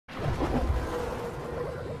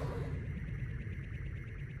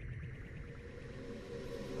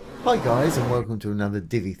Hi guys, and welcome to another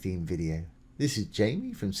Divi theme video. This is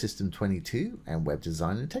Jamie from System22 and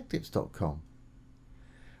webdesignandtechtips.com.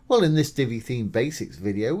 Well, in this Divi theme basics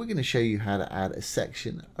video, we're going to show you how to add a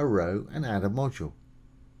section, a row, and add a module.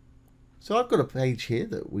 So I've got a page here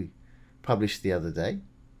that we published the other day.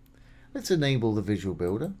 Let's enable the Visual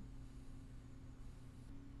Builder.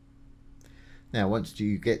 Now, once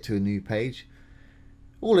you get to a new page,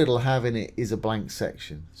 all it'll have in it is a blank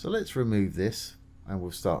section. So let's remove this and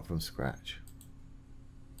we'll start from scratch.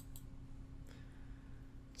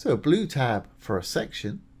 So a blue tab for a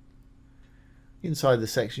section. Inside the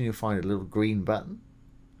section you'll find a little green button.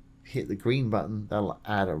 Hit the green button, that'll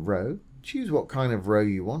add a row. Choose what kind of row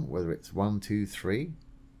you want, whether it's 1, 2, 3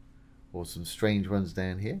 or some strange ones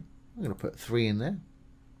down here. I'm going to put 3 in there.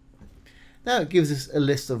 Now it gives us a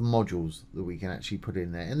list of modules that we can actually put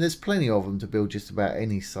in there, and there's plenty of them to build just about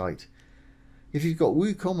any site. If you've got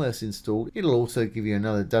WooCommerce installed, it'll also give you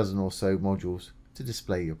another dozen or so modules to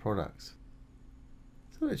display your products.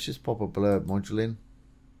 So let's just pop a Blurb module in,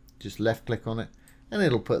 just left click on it, and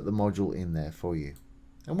it'll put the module in there for you.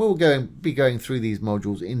 And we'll be going through these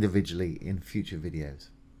modules individually in future videos.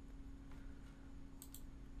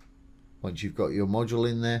 Once you've got your module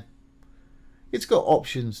in there, it's got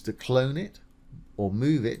options to clone it or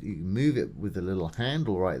move it. You can move it with the little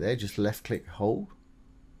handle right there, just left click, hold,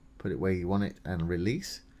 put it where you want it and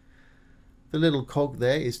release. The little cog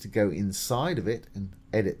there is to go inside of it and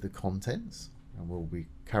edit the contents, and we'll be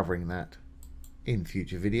covering that in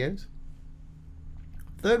future videos.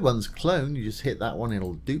 Third one's clone. You just hit that one,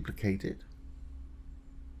 it'll duplicate it.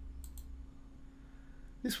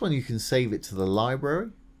 This one you can save it to the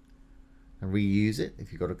library and reuse it.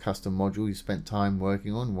 If you've got a custom module you spent time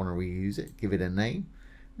working on, want to reuse it, give it a name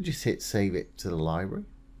and just hit save it to the library.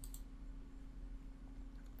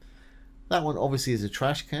 That one obviously is a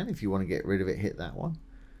trash can. If you want to get rid of it, hit that one.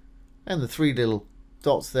 And the 3 little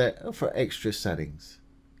dots there are for extra settings.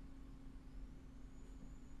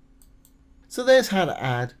 So there's how to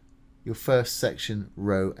add your first section,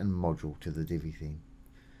 row and module to the Divi theme.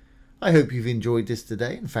 I hope you've enjoyed this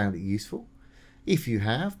today and found it useful. If you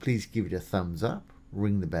have, please give it a thumbs up,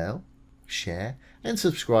 ring the bell, share and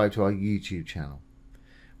subscribe to our YouTube channel.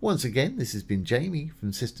 Once again, this has been Jamie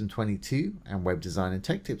from System22 and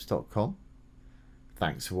webdesignandtechtips.com.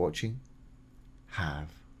 Thanks for watching. Have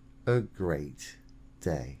a great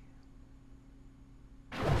day.